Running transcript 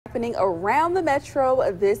Happening around the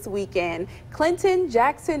metro this weekend. Clinton,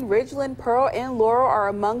 Jackson, Ridgeland, Pearl, and Laurel are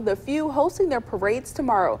among the few hosting their parades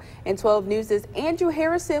tomorrow. And 12 News' Andrew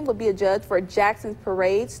Harrison will be a judge for Jackson's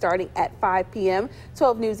parade starting at 5 p.m.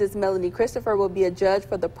 12 News' Melanie Christopher will be a judge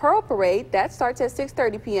for the Pearl parade that starts at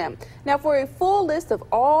 6:30 p.m. Now, for a full list of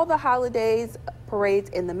all the holidays parades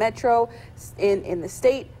in the metro in the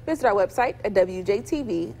state, visit our website at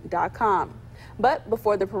WJTV.com. But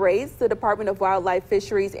before the parades, the Department of Wildlife,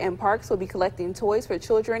 Fisheries, and Parks will be collecting toys for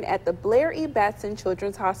children at the Blair E. Batson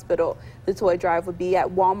Children's Hospital. The toy drive will be at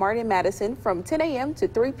Walmart in Madison from 10 a.m. to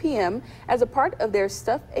 3 p.m. as a part of their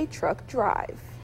Stuff a Truck drive.